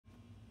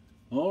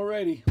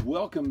Alrighty,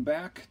 welcome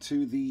back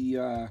to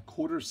the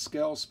quarter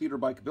scale speeder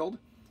bike build,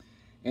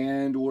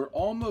 and we're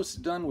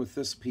almost done with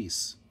this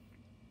piece.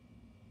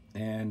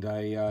 And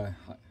I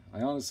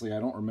honestly, I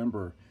don't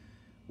remember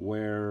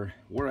where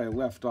I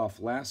left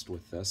off last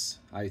with this.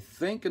 I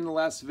think in the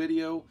last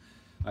video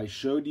I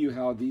showed you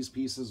how these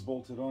pieces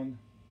bolted on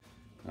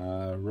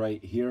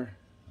right here.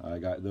 I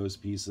got those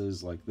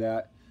pieces like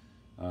that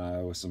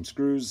with some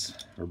screws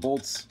or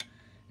bolts,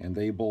 and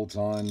they bolt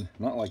on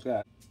not like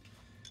that.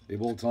 They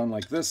bolt on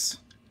like this.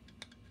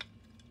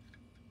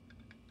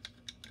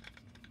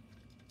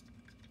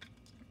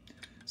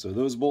 So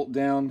those bolt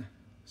down,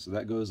 so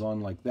that goes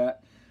on like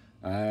that.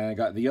 I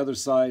got the other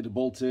side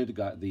bolted,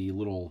 got the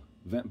little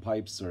vent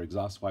pipes or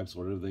exhaust pipes,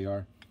 whatever they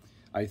are.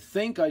 I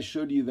think I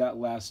showed you that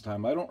last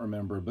time. I don't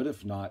remember, but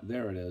if not,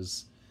 there it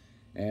is.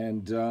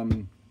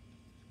 And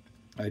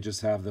I just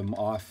have them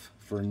off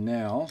for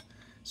now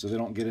so they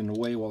don't get in the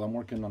way while I'm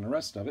working on the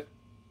rest of it.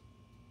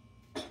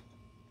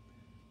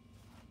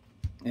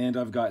 And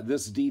I've got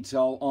this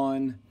detail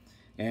on,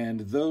 and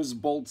those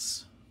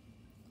bolts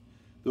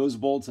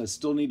I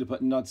still need to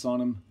put nuts on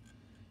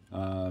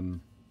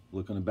them.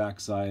 Look on the back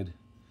side,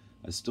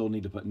 I still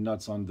need to put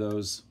nuts on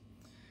those.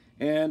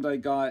 And I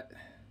got,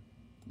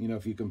 you know,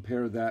 if you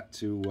compare that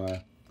to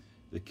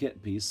the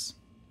kit piece,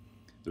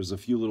 there's a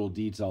few little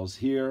details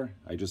here.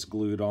 I just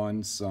glued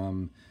on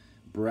some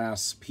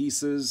brass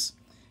pieces,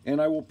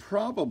 and I will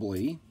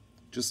probably,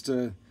 just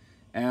to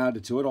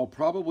add to it, I'll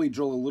probably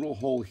drill a little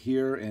hole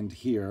here, and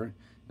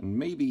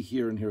maybe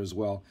here and here as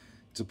well,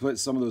 to put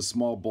some of those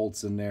small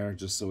bolts in there,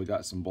 just so we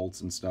got some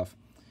bolts and stuff.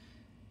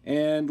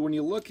 And when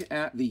you look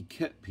at the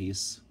kit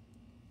piece,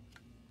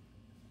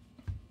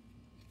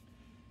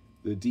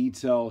 the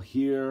detail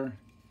here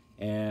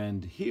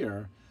and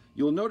here,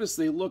 you'll notice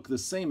they look the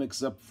same,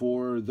 except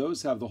for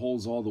those have the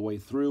holes all the way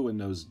through and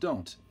those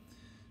don't.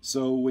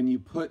 So when you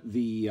put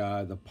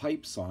the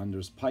pipes on,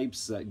 there's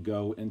pipes that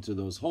go into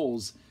those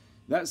holes.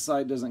 That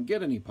side doesn't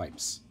get any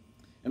pipes.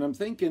 And I'm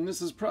thinking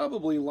this is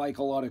probably like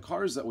a lot of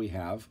cars that we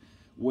have,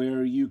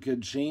 where you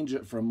could change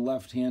it from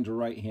left-hand to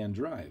right-hand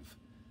drive.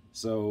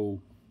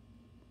 So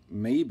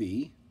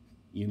maybe,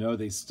 you know,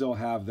 they still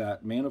have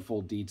that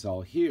manifold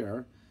detail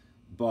here,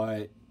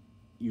 but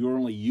you're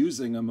only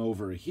using them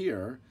over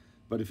here.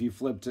 But if you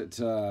flipped it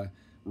to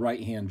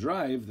right-hand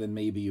drive, then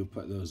maybe you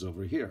put those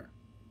over here.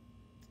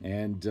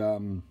 And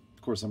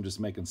of course, I'm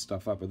just making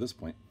stuff up at this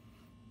point.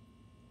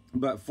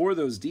 But for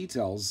those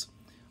details,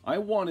 I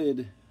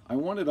wanted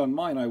on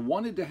mine, I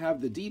wanted to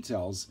have the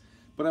details,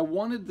 but I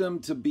wanted them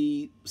to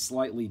be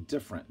slightly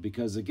different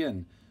because,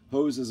 again,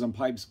 hoses and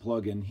pipes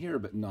plug in here,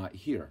 but not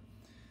here.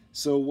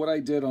 So what I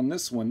did on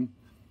this one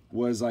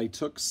was I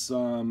took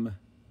some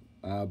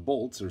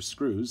bolts or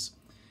screws,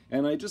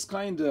 and I just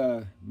kind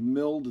of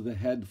milled the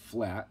head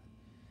flat,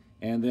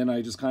 and then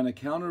I just kind of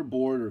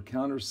counterbored or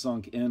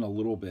countersunk in a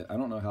little bit. I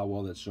don't know how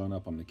well that's showing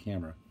up on the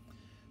camera,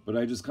 but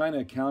I just kind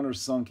of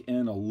countersunk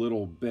in a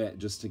little bit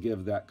just to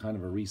give that kind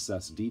of a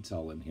recessed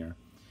detail in here.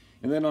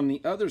 And then on the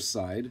other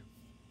side,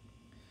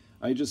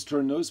 I just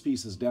turned those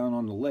pieces down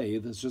on the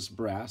lathe. It's just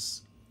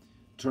brass.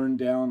 Turned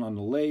down on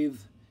the lathe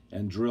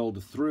and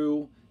drilled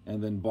through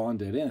and then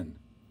bonded in.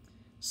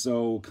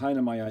 So kind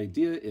of my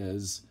idea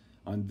is,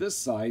 on this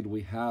side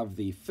we have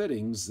the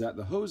fittings that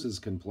the hoses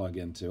can plug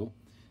into.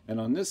 And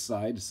on this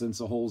side, since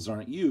the holes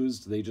aren't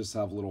used, they just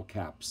have little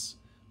caps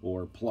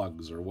or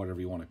plugs or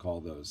whatever you want to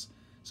call those.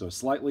 So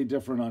slightly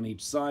different on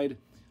each side.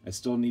 I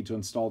still need to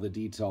install the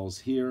details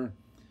here,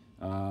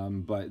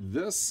 but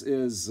this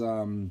is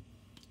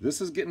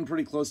getting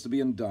pretty close to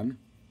being done.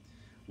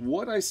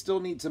 What I still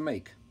need to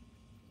make,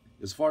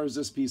 as far as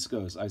this piece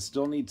goes, I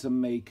still need to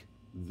make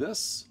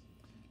this,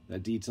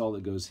 that detail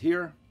that goes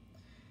here,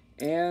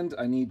 and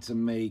I need to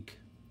make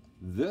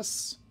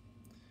this,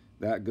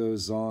 that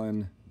goes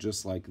on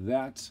just like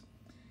that,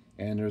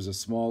 and there's a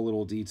small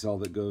little detail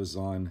that goes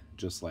on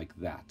just like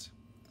that.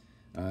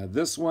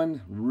 This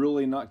one,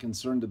 really not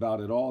concerned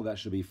about at all. That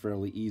should be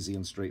fairly easy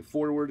and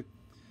straightforward.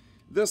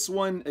 This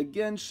one,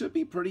 again, should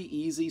be pretty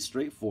easy,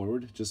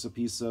 straightforward. Just a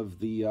piece of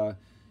the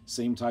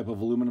same type of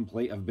aluminum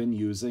plate I've been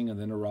using, and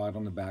then a rod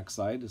on the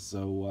backside.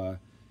 So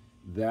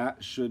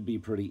that should be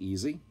pretty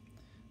easy.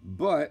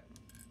 But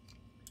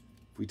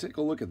if we take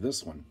a look at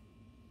this one,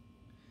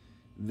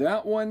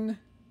 that one,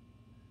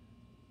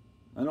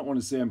 I don't want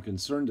to say I'm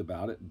concerned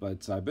about it,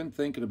 but I've been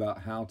thinking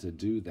about how to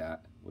do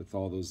that with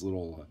all those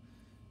little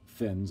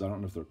fins. I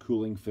don't know if they're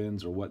cooling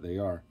fins or what they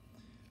are,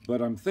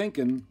 but I'm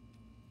thinking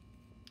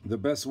the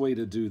best way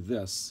to do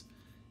this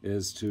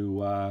is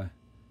to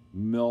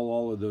mill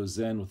all of those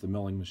in with the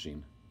milling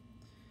machine.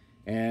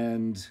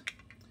 And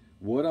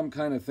what I'm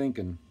kind of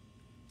thinking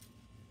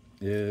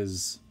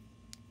is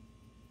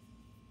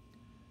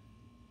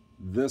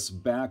this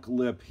back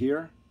lip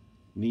here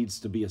needs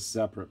to be a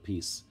separate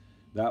piece.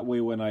 That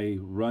way when I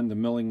run the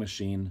milling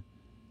machine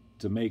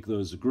to make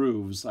those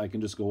grooves, I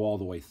can just go all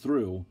the way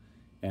through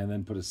and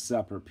then put a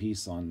separate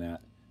piece on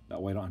that.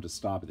 That way I don't have to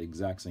stop at the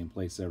exact same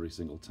place every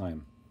single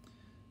time.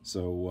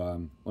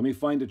 So let me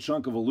find a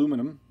chunk of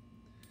aluminum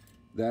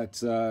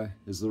That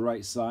is the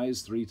right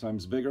size, 3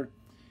 times bigger.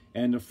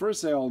 And the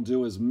first thing I'll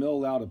do is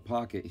mill out a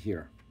pocket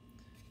here.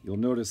 You'll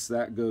notice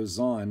that goes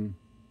on,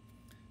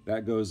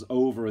 that goes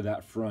over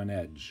that front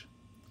edge.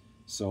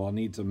 So I'll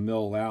need to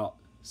mill out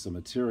some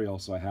material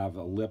so I have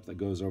a lip that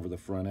goes over the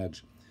front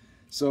edge.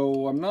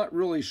 So I'm not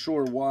really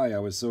sure why I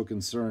was so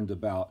concerned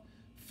about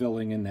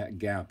filling in that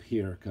gap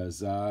here,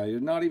 because you're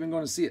not even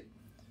going to see it.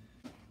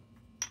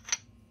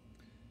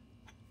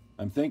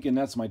 I'm thinking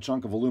that's my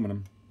chunk of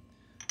aluminum.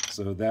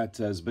 So that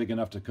is big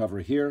enough to cover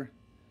here.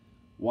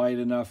 Wide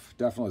enough,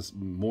 definitely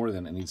more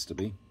than it needs to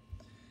be.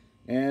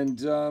 And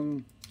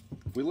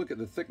if we look at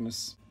the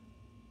thickness,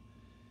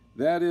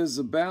 that is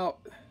about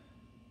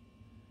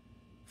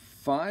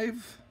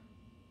 5.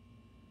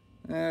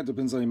 It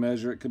depends on you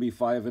measure. It could be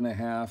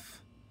 5.5.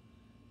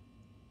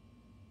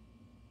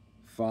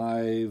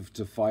 5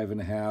 to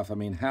 5.5. I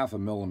mean, half a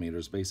millimeter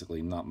is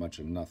basically not much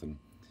of nothing.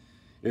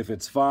 If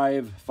it's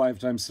 5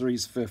 times 3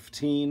 is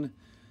 15.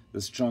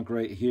 This chunk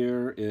right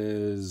here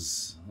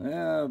is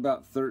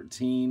about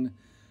 13.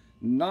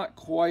 Not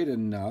quite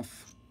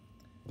enough.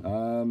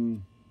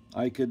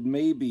 I could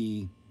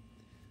maybe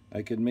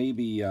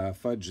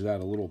fudge that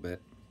a little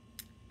bit.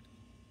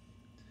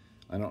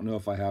 I don't know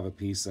if I have a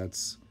piece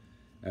that's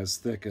as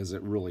thick as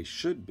it really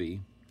should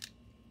be.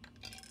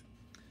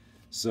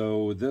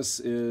 So this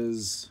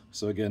is,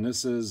 again,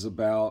 this is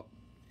about,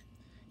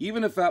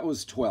 even if that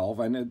was 12,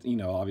 I know, you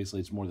know, obviously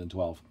it's more than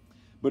 12,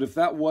 but if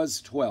that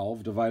was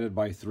 12 divided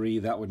by 3,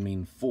 that would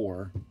mean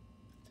 4.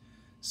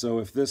 So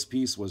if this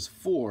piece was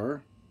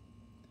 4,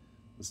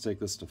 let's take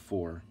this to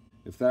 4.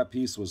 If that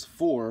piece was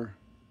 4,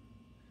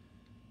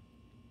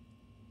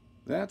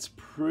 that's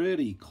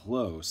pretty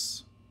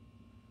close.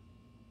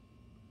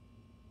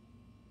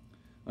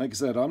 Like I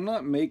said, I'm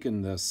not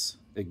making this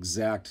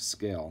exact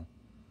scale.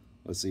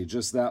 Let's see,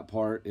 just that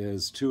part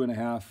is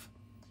 2.5.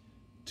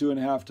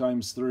 2.5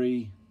 times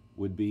 3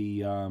 would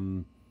be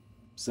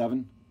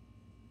 7.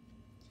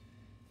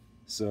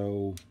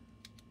 So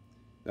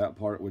that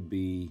part would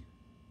be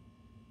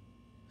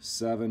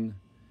 7.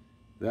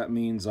 That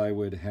means I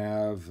would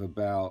have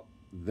about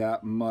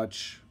that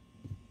much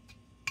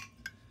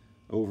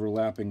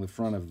overlapping the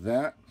front of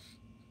that.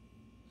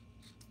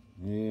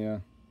 Yeah.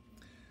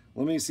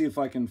 Let me see if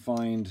I can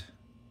find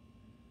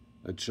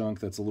a chunk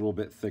that's a little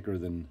bit thicker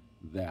than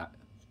that.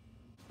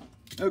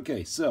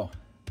 Okay, so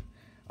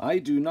I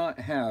do not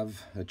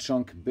have a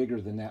chunk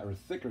bigger than that or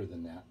thicker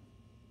than that.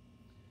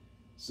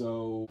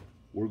 So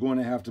we're going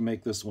to have to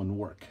make this one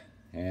work.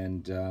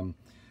 And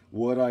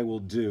what I will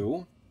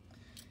do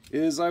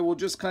is I will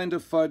just kind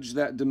of fudge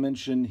that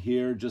dimension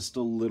here just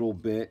a little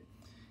bit.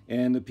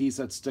 And the piece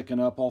that's sticking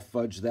up, I'll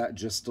fudge that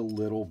just a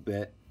little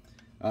bit.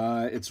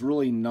 It's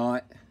really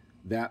not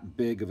that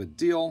big of a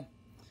deal.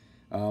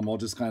 I'll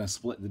just kind of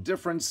split the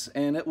difference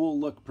and it will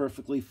look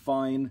perfectly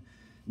fine.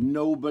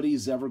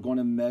 Nobody's ever going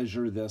to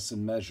measure this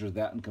and measure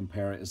that and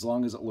compare it. As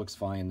long as it looks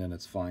fine, then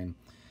it's fine.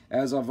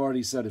 As I've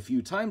already said a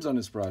few times on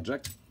this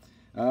project,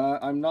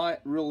 I'm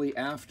not really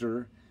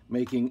after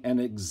making an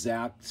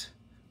exact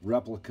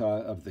replica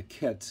of the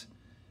kit.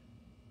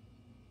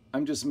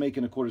 I'm just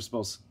making a quarter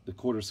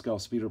scale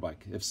speeder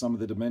bike. If some of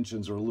the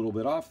dimensions are a little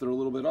bit off, they're a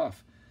little bit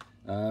off.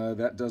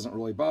 That doesn't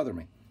really bother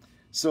me.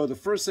 So the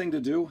first thing to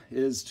do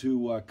is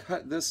to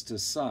cut this to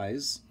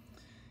size,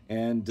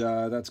 and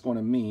that's going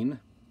to mean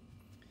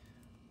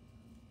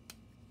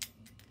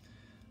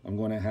I'm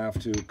going to have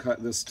to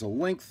cut this to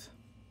length,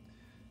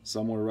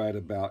 somewhere right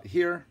about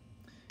here,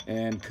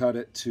 and cut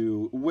it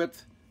to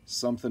width,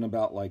 something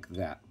about like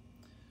that.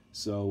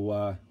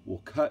 So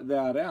we'll cut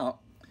that out,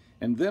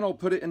 and then I'll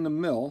put it in the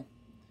mill,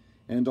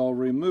 and I'll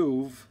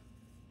remove,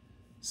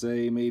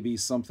 say, maybe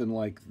something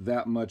like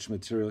that much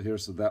material here,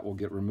 so that will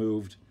get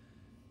removed.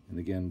 And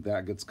again,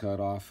 that gets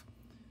cut off.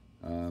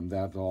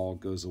 That all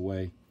goes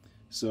away.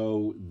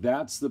 So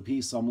that's the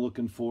piece I'm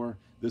looking for.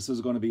 This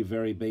is going to be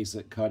very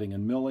basic cutting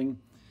and milling.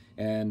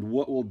 And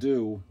what we'll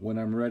do when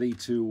I'm ready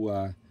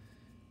to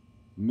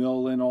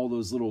mill in all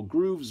those little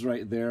grooves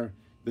right there,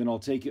 then I'll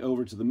take it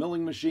over to the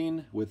milling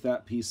machine with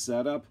that piece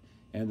set up,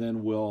 and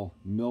then we'll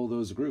mill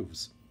those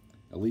grooves.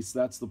 At least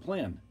that's the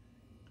plan.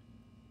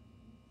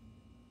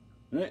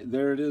 All right,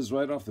 there it is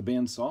right off the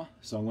bandsaw.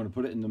 So I'm going to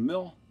put it in the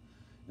mill.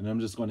 And I'm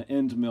just going to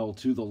end mill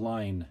to the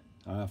line.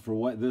 For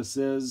what this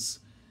is,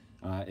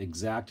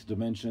 exact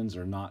dimensions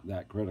are not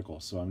that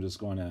critical. So I'm just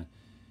going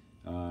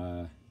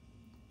to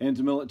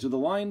end mill it to the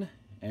line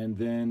and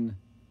then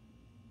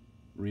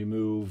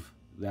remove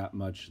that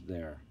much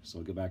there. So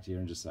I'll get back to you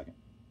here in just a second.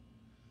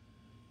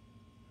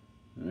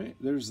 All right,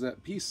 there's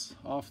that piece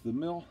off the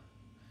mill,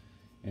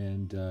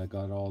 and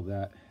got all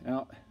that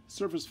out.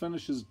 Surface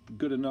finish is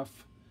good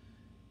enough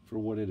for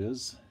what it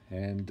is.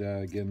 And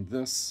again,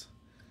 this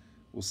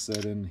will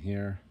set in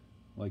here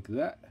like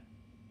that.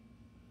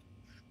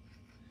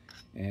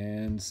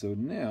 And so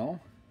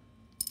now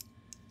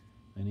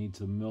I need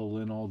to mill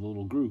in all the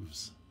little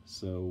grooves.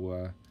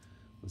 So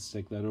let's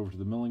take that over to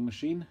the milling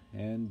machine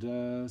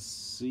and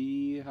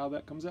see how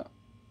that comes out.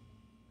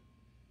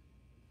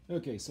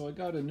 Okay, so I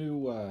got a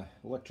new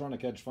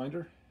electronic edge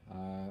finder.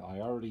 I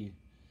already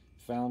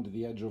found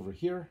the edge over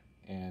here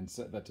and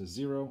set that to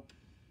 0.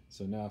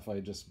 So now if I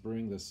just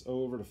bring this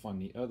over to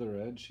find the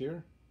other edge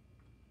here,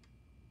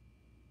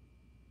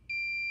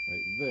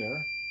 right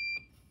there,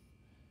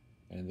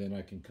 and then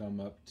I can come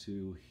up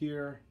to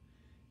here,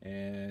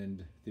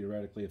 and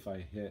theoretically if I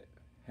hit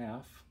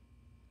half,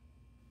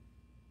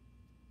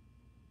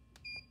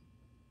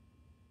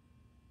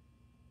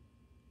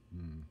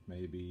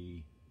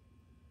 maybe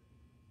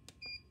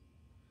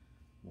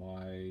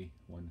y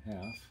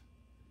 1/2,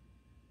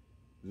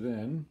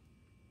 then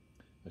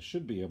I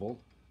should be able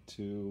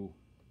to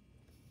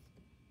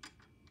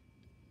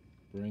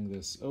bring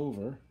this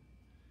over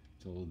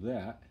till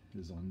that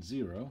is on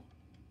 0.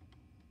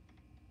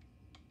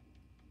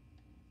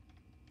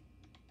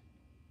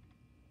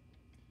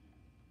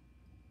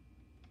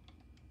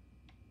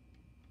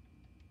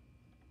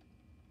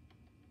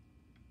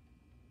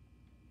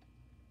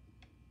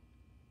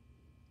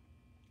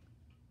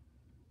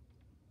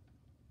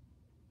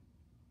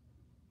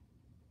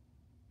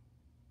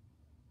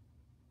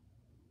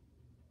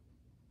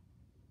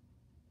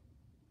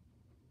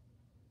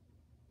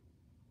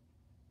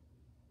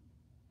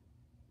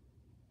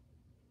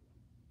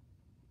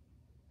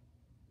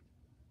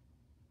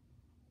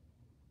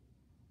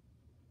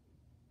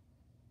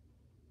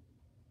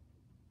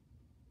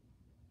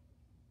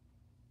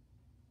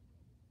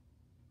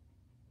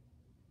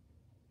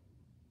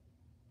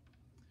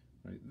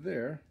 Right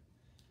there,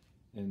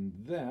 and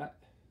that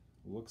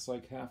looks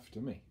like half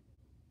to me.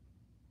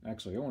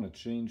 Actually, I want to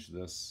change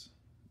this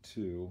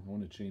to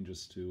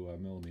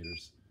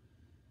millimeters,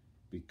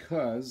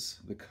 because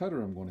the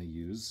cutter I'm going to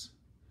use,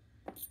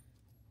 I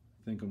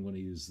think I'm going to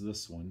use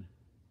this one,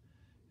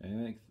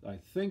 and I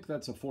think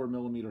that's a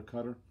 4mm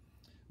cutter.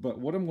 But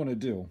what I'm going to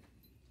do,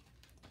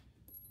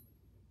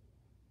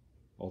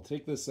 I'll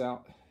take this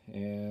out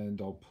and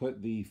I'll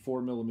put the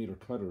 4mm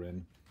cutter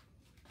in,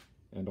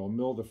 and I'll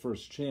mill the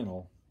first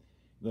channel.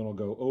 Then I'll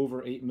go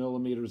over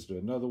 8mm to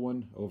another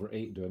one, over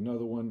 8 to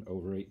another one,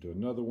 over 8 to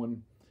another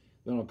one.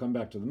 Then I'll come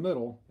back to the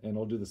middle and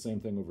I'll do the same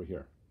thing over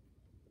here.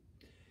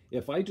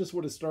 If I just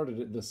would have started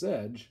at this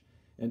edge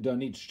and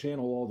done each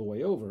channel all the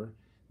way over,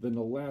 then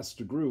the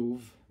last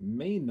groove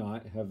may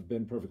not have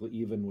been perfectly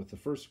even with the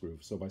first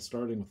groove. So by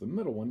starting with the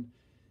middle one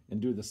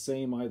and do the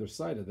same either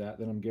side of that,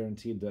 then I'm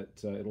guaranteed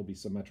that it'll be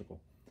symmetrical.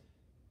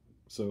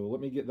 So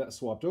let me get that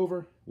swapped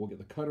over. We'll get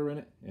the cutter in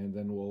it, and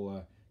then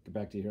we'll get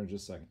back to you here in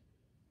just a second.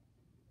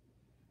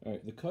 All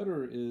right, the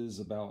cutter is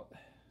about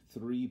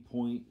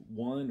 3.1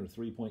 or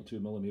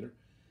 3.2mm,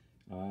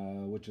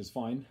 which is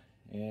fine.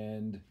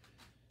 And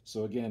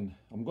so again,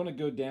 I'm going to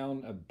go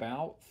down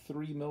about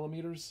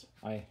 3mm.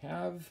 I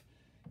have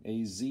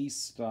a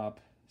Z-stop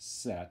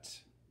set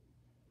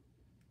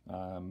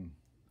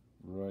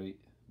right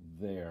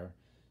there,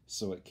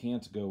 so it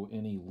can't go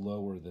any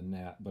lower than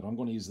that, but I'm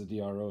going to use the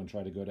DRO and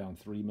try to go down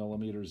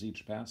 3mm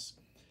each pass.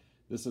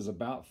 This is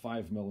about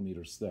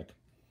 5mm thick,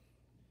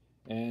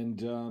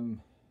 and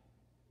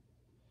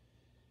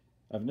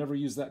I've never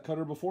used that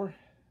cutter before.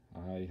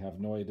 I have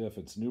no idea if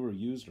it's new or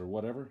used or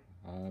whatever,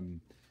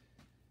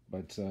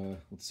 but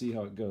let's see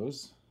how it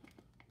goes.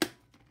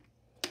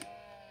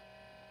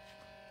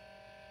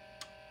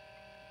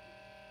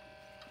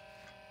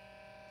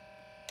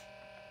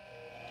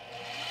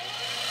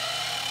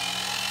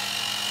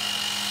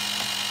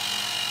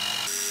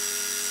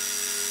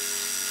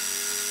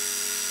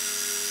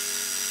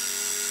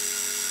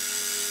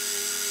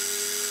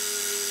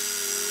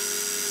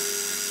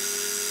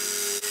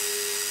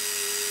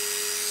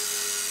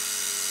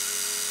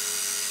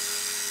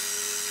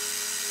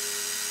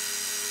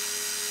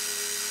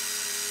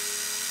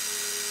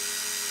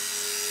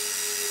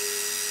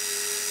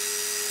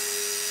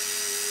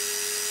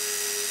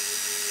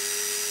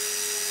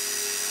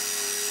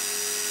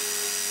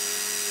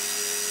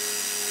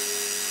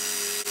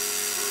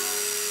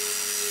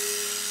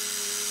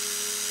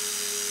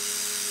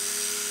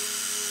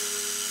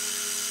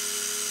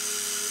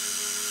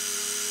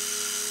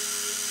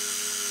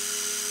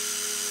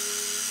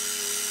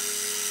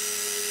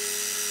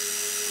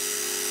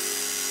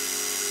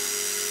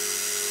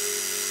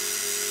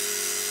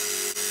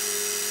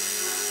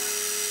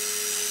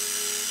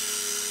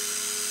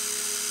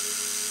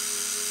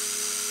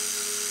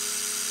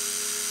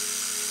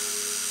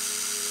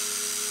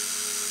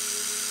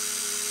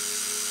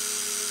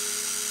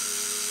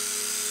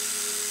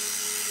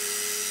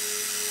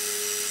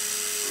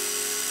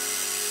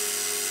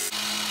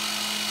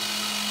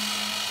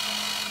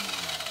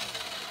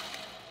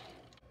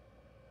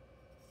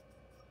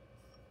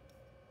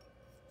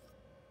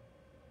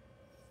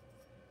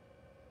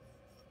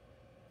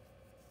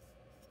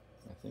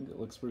 I think it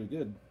looks pretty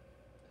good.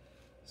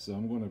 So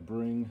I'm going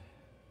to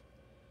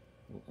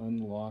we'll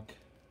unlock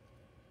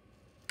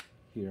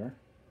here,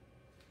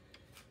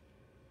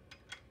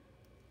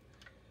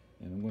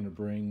 and I'm going to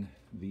bring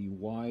the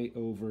Y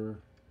over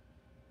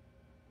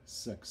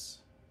 6mm.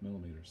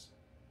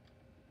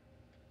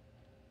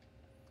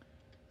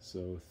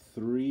 So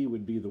 3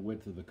 would be the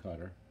width of the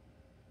cutter.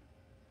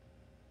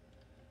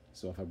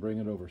 So if I bring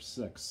it over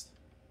 6th,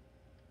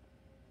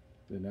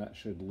 then that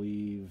should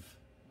leave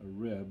a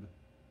rib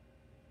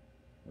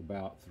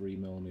about 3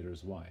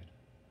 millimeters wide.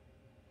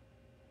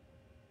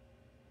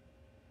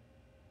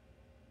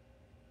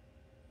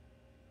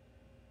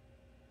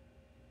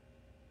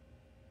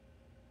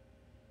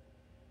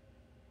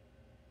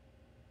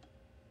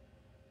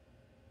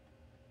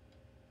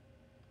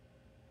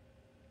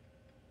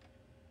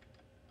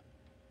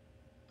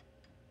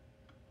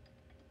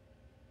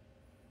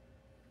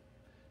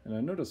 And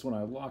I notice when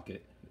I lock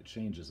it, it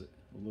changes it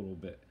a little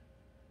bit.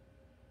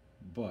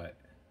 But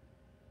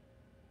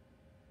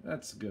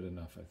that's good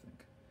enough, I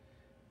think.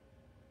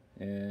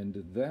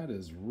 And that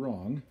is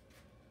wrong,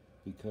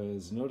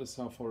 because notice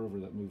how far over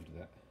that moved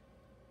that.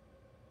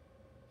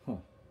 Huh.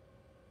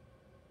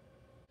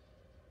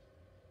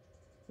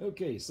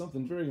 Okay,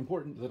 something very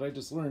important that I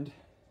just learned.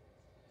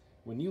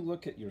 When you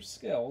look at your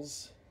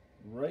scales,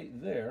 right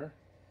there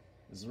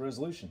is the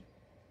resolution.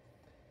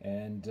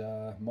 And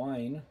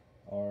mine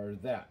are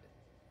that.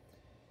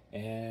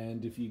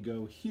 And if you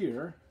go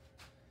here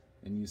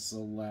and you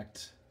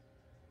select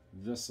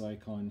this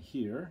icon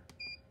here,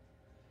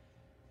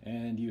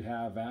 and you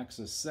have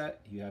axis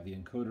set, you have the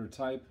encoder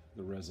type,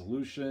 the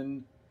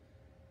resolution,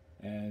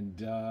 and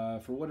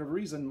for whatever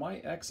reason my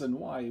X and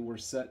Y were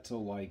set to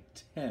like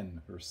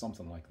 10 or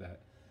something like that.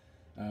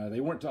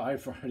 They weren't, I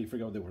already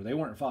forgot what they were. They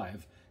weren't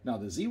 5. Now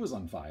the Z was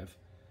on 5,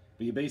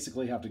 but you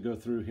basically have to go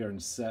through here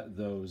and set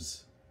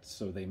those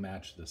so they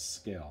match the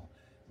scale.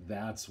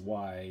 That's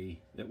why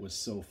it was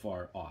so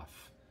far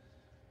off.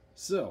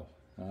 So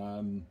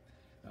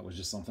that was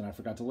just something I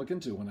forgot to look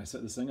into when I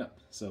set this thing up.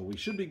 So we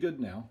should be good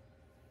now.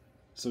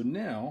 So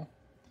now,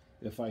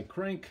 if I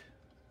crank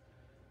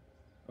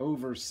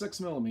over 6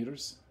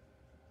 millimeters,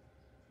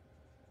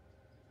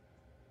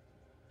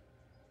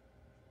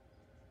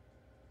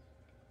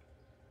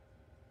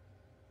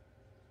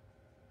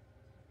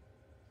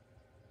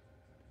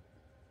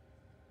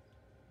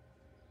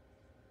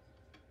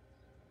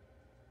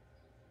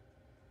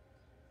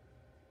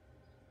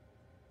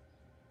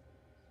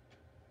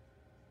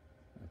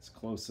 that's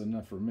close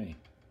enough for me.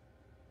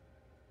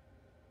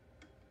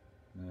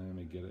 Let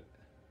me get it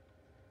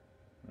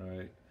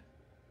right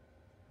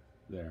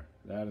there.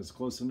 That is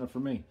close enough for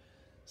me.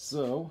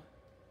 So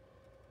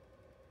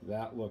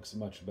that looks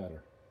much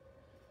better.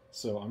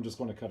 So I'm just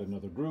going to cut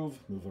another groove,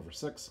 move over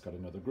 6, cut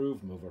another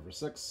groove, move over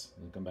 6,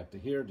 and come back to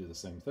here, do the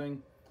same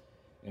thing.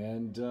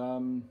 And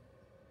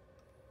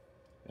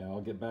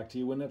I'll get back to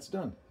you when that's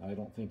done. I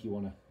don't think you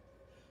want to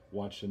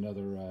watch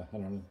another, I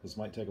don't know, this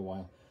might take a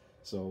while.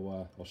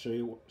 So I'll show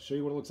you what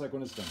it looks like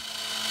when it's done.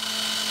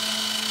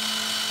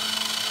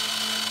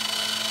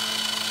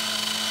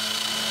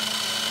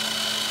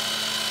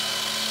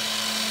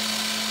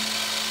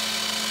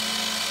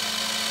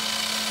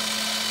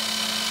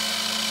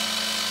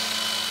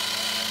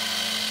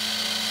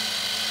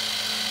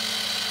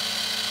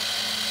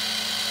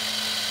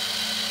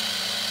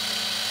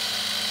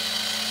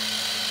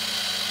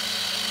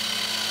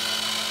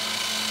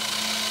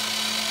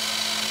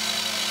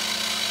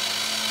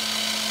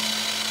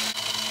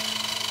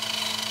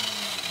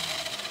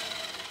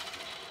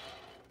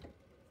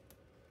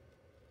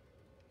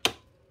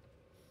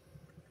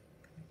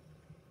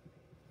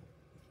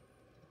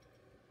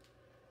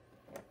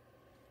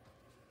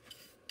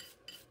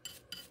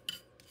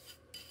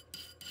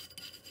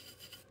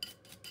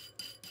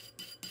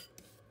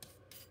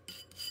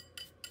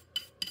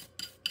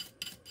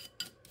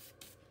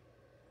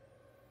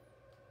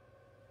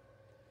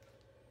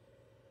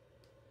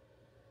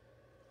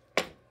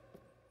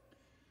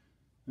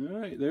 All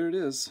right, there it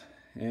is.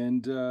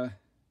 And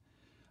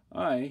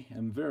I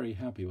am very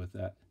happy with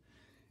that.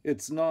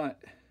 It's not,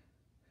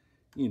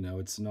 you know,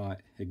 it's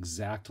not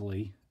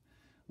exactly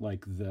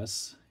like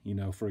this. You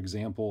know, for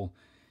example,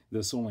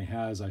 this only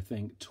has, I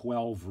think,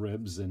 12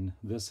 ribs and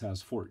this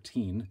has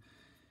 14.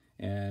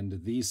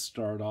 And these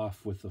start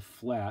off with the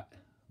flat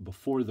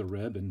before the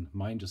rib and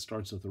mine just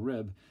starts with the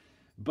rib.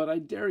 But I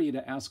dare you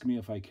to ask me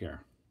if I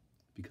care,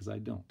 because I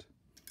don't.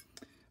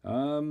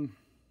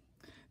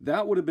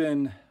 That would have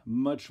been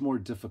much more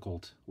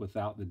difficult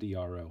without the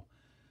DRO.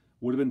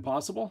 Would have been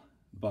possible,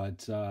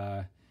 but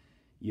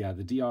yeah,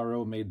 the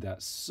DRO made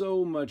that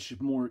so much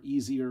more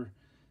easier.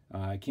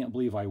 I can't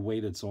believe I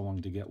waited so long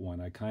to get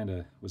one. I kind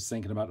of was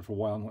thinking about it for a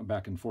while and went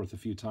back and forth a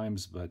few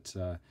times, but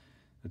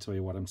I tell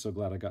you what, I'm so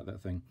glad I got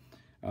that thing.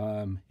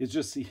 It's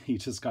just, you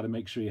just got to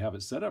make sure you have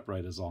it set up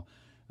right is all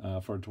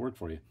for it to work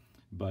for you.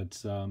 But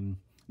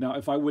now,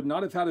 if I would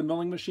not have had a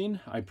milling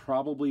machine, I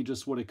probably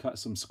just would have cut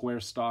some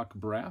square stock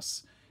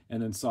brass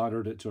and then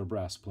soldered it to a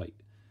brass plate.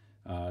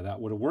 That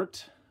would have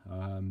worked.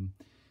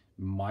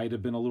 Might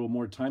have been a little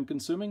more time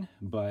consuming,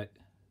 but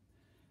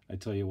I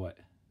tell you what,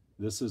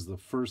 this is the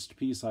first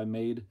piece I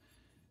made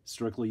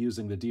strictly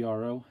using the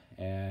DRO,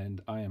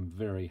 and I am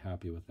very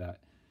happy with that.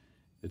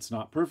 It's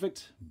not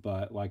perfect,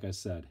 but like I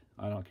said,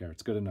 I don't care.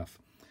 It's good enough.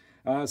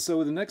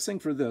 So the next thing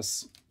for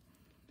this,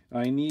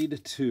 I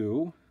need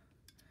to,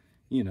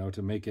 you know,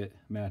 to make it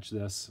match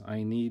this,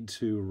 I need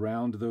to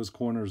round those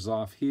corners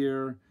off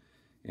here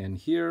and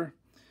here.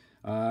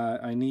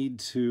 I need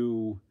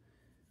to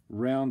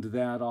round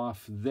that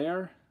off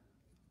there,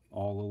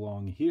 all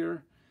along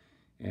here,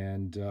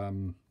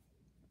 and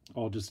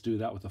I'll just do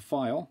that with a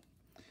file.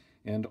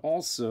 And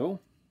also,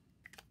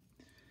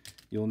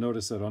 you'll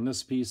notice that on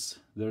this piece,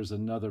 there's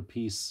another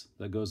piece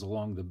that goes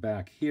along the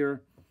back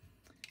here,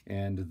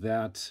 and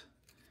that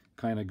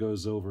kind of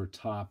goes over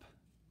top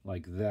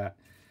like that.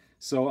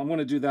 So I'm going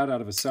to do that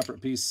out of a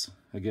separate piece.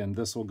 Again,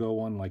 this will go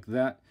on like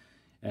that,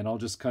 and I'll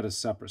just cut a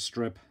separate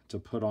strip to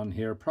put on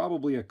here,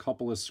 probably a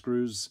couple of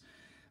screws.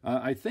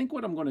 I think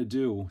what I'm going to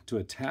do to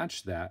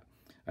attach that,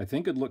 I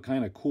think it'd look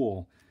kind of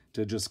cool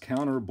to just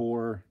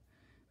counterbore,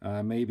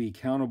 maybe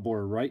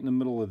counterbore right in the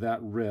middle of that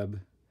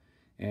rib,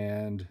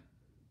 and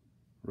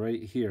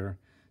right here,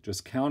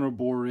 just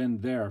counterbore in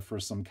there for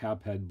some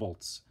cap head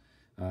bolts.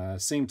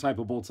 Same type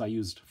of bolts I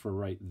used for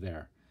right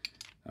there.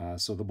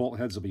 So the bolt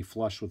heads will be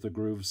flush with the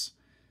grooves.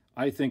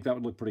 I think that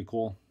would look pretty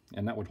cool,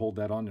 and that would hold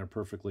that on there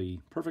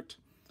perfect.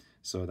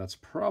 So that's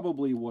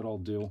probably what I'll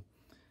do.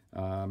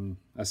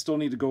 I still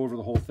need to go over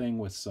the whole thing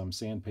with some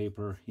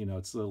sandpaper. You know,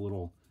 it's a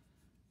little,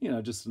 you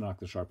know, just to knock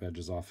the sharp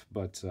edges off.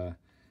 But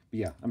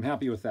yeah, I'm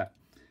happy with that.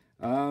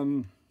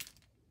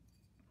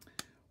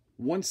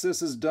 Once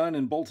this is done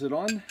and bolted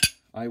on,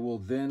 I will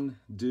then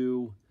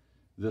do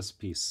this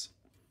piece.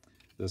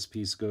 This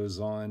piece goes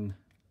on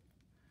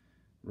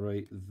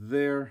right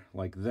there,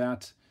 like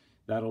that.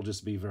 That'll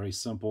just be very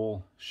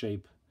simple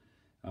shape,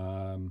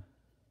 and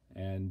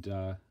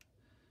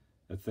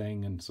a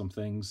thing and some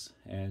things,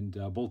 and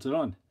bolt it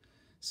on.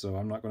 So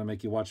I'm not going to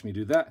make you watch me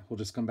do that. We'll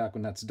just come back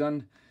when that's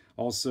done.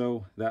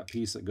 Also, that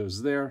piece that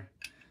goes there,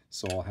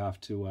 so I'll have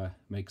to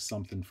make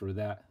something for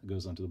that. It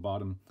goes onto the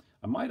bottom.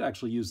 I might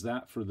actually use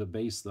that for the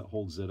base that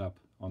holds it up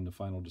on the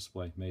final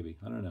display, maybe.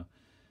 I don't know.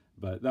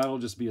 But that'll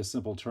just be a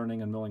simple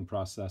turning and milling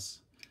process.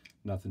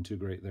 Nothing too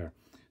great there.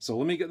 So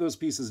let me get those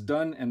pieces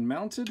done and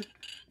mounted,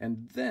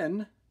 and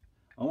then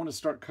I want to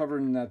start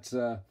covering that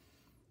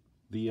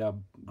the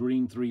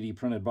green 3D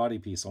printed body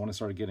piece. I want to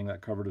start getting that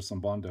covered with some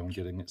Bondo and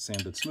getting it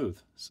sanded smooth.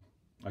 So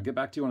I'll get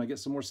back to you when I get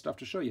some more stuff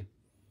to show you.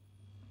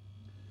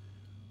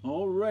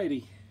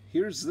 Alrighty,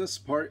 here's this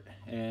part,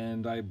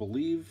 and I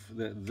believe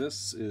that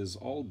this is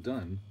all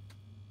done.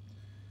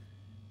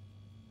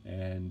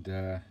 And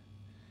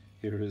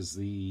here is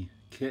the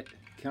kit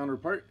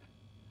counterpart,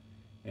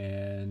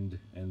 and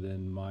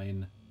then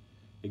mine.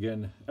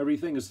 Again,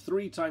 everything is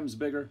 3 times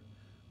bigger,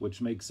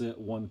 which makes it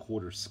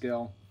 1/4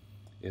 scale.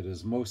 It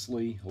is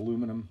mostly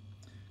aluminum.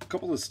 A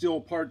couple of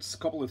steel parts, a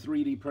couple of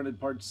 3D printed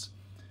parts,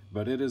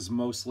 but it is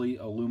mostly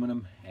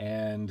aluminum.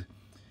 And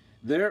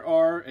there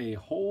are a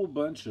whole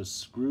bunch of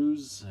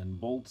screws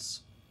and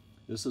bolts.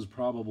 This is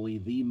probably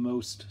the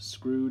most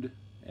screwed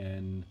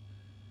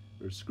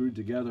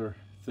together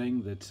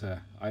thing that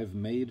I've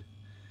made.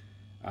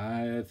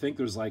 I think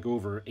there's like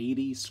over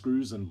 80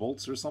 screws and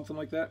bolts or something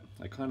like that.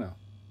 I kind of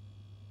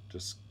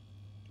just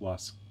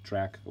lost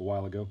track a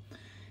while ago.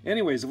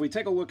 Anyways, if we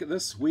take a look at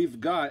this, we've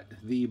got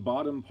the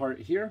bottom part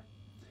here.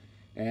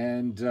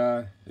 And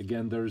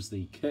again, there's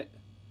the kit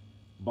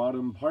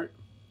bottom part.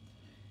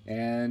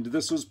 And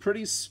this was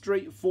pretty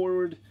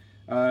straightforward.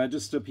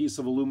 Just a piece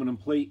of aluminum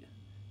plate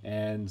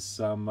and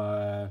some...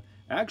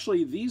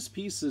 actually, these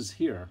pieces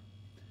here,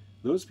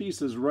 those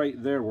pieces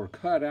right there were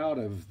cut out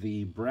of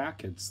the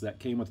brackets that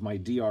came with my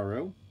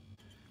DRO.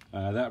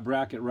 That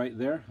bracket right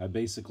there, I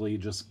basically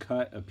just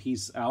cut a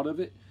piece out of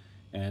it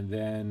and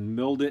then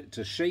milled it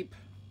to shape.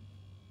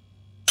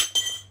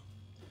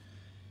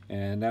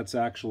 And that's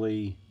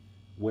actually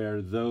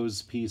where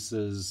those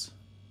pieces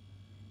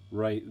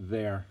right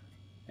there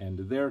and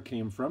there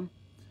came from.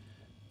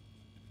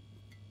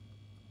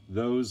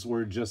 Those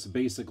were just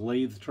basic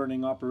lathe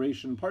turning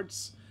operation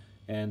parts,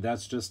 and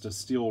that's just a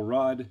steel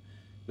rod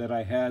that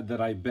I had that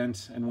I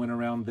bent and went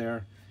around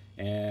there,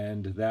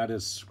 and that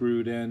is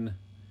screwed in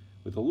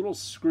with a little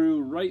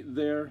screw right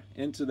there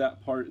into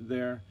that part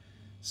there.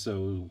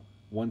 So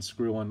 1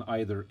 screw on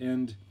either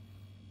end.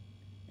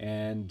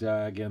 And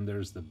again,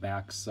 there's the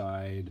back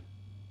side.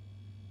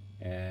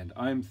 And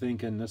I'm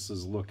thinking this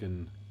is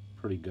looking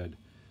pretty good.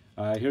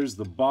 Here's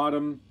the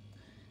bottom,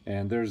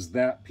 and there's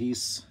that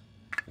piece.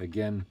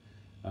 Again,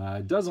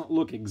 it doesn't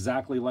look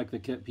exactly like the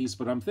kit piece,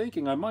 but I'm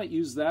thinking I might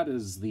use that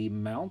as the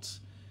mount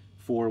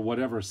for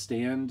whatever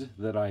stand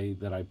that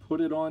I put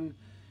it on.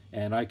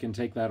 And I can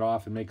take that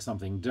off and make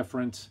something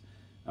different.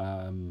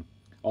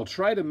 I'll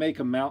try to make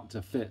a mount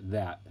to fit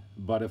that,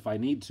 but if I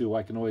need to,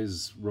 I can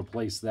always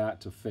replace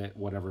that to fit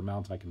whatever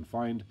mount I can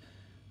find.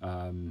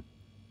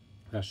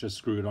 That's just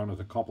screwed on with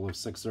a couple of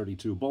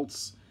 632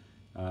 bolts,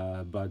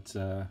 but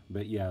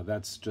yeah,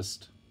 that's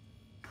just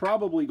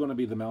probably going to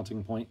be the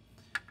mounting point.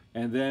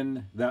 And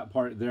then that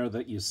part there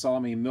that you saw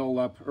me mill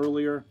up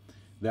earlier,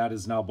 that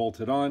is now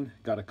bolted on.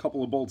 Got a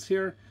couple of bolts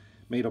here,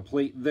 made a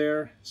plate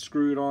there,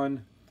 screwed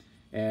on.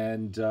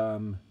 And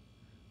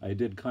I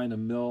did kind of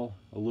mill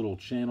a little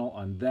channel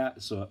on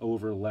that so it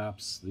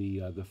overlaps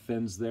the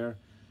fins there.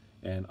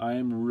 And I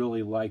am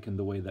really liking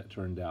the way that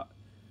turned out.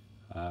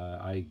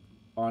 I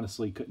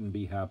honestly couldn't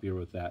be happier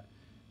with that.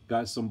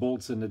 Got some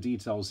bolts in the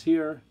details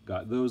here.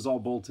 Got those all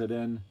bolted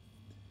in.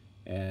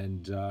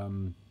 And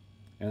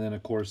then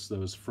of course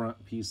those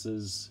front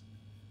pieces.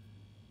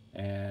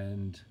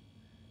 And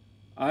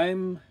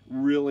I'm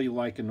really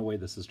liking the way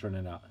this is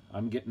turning out.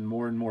 I'm getting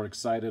more and more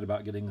excited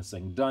about getting this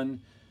thing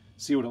done.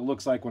 See what it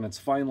looks like when it's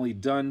finally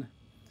done.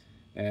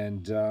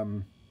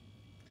 And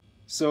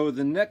so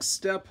the next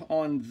step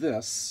on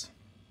this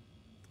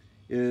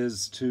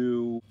is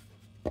to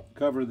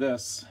cover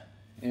this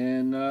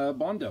in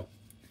Bondo.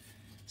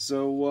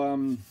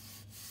 So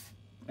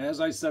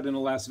as I said in the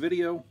last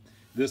video,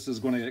 this is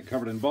going to get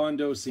covered in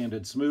Bondo,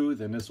 sanded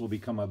smooth, and this will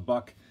become a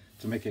buck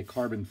to make a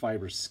carbon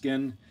fiber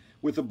skin.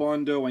 With the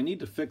Bondo, I need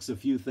to fix a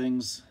few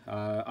things.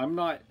 I'm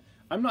not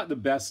the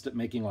best at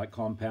making like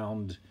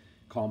compound,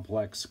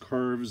 complex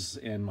curves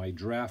in my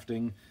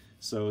drafting,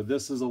 so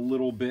this is a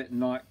little bit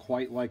not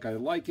quite like I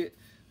like it.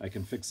 I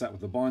can fix that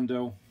with the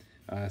Bondo.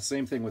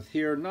 Same thing with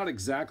here, not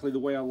exactly the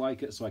way I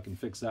like it, so I can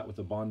fix that with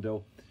the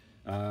Bondo.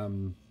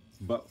 And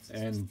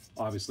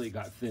obviously it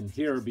got thin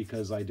here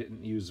because I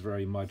didn't use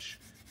very much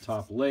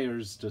top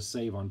layers to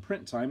save on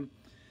print time.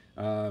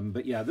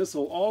 But yeah, this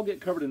will all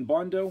get covered in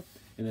Bondo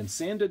and then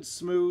sanded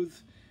smooth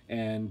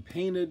and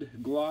painted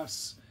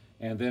gloss,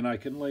 and then I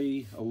can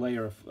lay a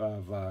layer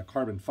of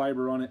carbon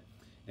fiber on it,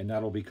 and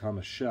that'll become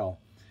a shell.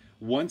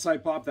 Once I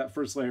pop that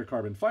first layer of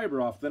carbon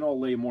fiber off, then I'll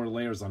lay more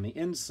layers on the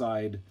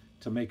inside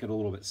to make it a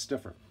little bit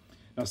stiffer.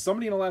 Now,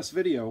 somebody in the last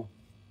video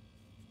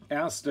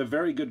asked a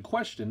very good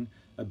question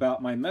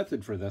about my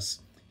method for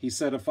this. He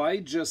said, if I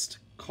just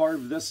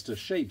carve this to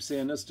shape,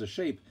 sand this to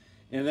shape,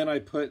 and then I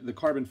put the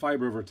carbon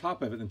fiber over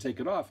top of it and take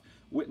it off,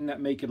 wouldn't that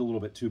make it a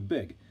little bit too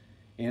big?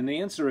 And the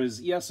answer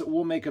is yes, it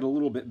will make it a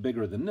little bit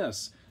bigger than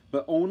this,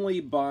 but only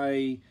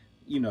by,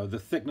 you know, the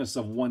thickness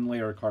of one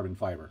layer of carbon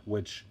fiber,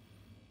 which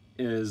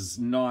is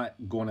not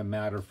going to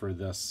matter for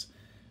this.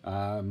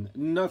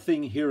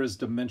 Nothing here is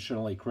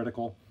dimensionally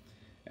critical.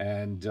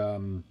 And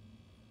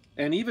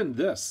even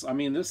this, I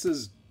mean, this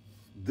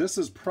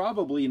is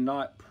probably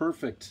not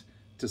perfect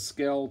to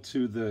scale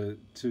to the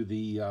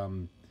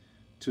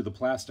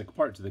plastic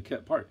part, to the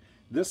kit part.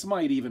 This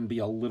might even be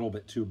a little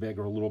bit too big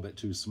or a little bit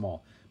too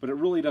small, but it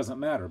really doesn't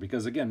matter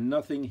because, again,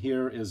 nothing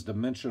here is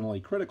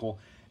dimensionally critical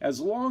as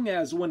long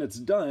as when it's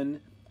done,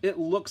 it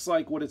looks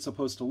like what it's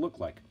supposed to look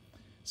like.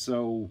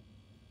 So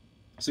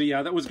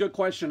yeah, that was a good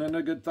question and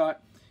a good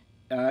thought.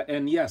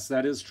 And yes,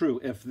 that is true.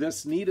 If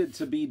this needed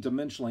to be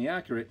dimensionally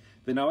accurate,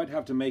 then I would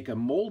have to make a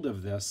mold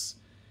of this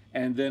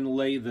and then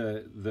lay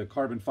the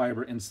carbon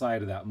fiber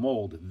inside of that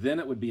mold. Then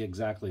it would be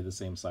exactly the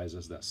same size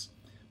as this.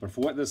 But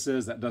for what this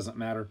is, that doesn't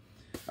matter.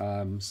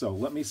 So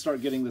let me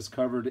start getting this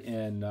covered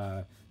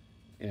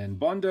in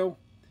Bondo,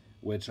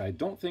 which I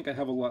don't think I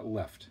have a lot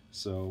left.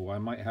 So I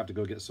might have to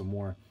go get some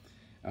more.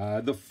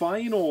 The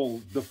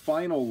final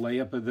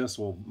layup of this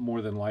will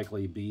more than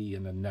likely be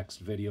in the next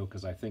video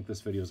because I think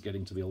this video is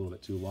getting to be a little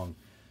bit too long.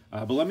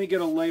 But let me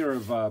get a layer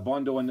of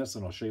Bondo on this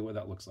and I'll show you what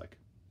that looks like.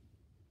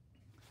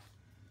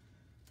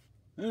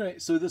 All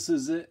right, so this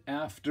is it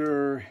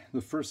after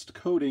the first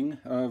coating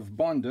of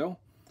Bondo.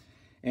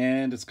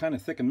 And it's kind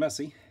of thick and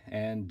messy,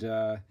 and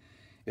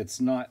it's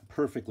not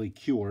perfectly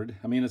cured.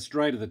 I mean, it's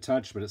dry to the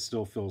touch, but it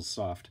still feels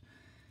soft.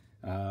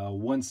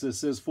 Once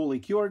this is fully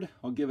cured,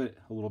 I'll give it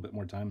a little bit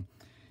more time.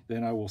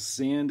 Then I will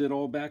sand it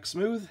all back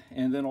smooth,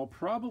 and then I'll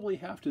probably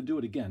have to do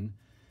it again.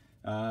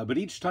 But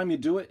each time you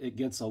do it, it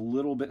gets a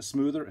little bit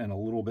smoother and a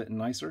little bit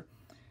nicer.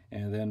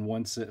 And then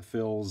once it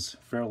feels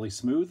fairly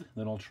smooth,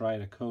 then I'll try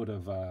a coat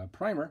of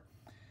primer.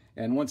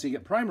 And once you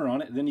get primer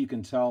on it, then you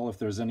can tell if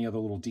there's any other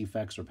little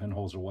defects or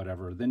pinholes or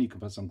whatever. Then you can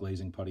put some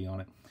glazing putty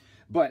on it.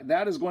 But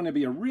that is going to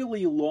be a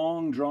really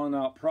long,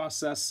 drawn-out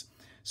process.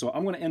 So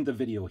I'm going to end the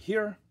video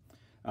here.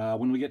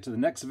 When we get to the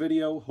next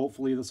video,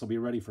 hopefully this will be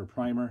ready for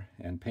primer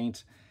and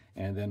paint.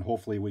 And then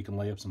hopefully we can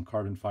lay up some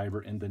carbon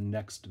fiber in the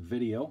next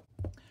video.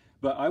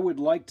 But I would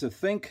like to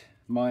thank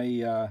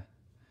my,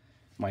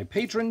 my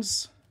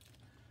patrons,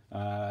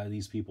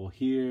 these people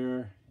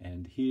here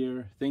and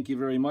here. Thank you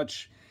very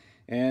much.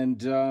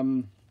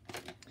 And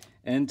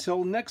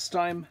until next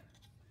time,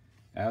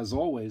 as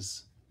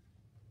always,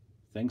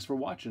 thanks for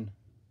watching.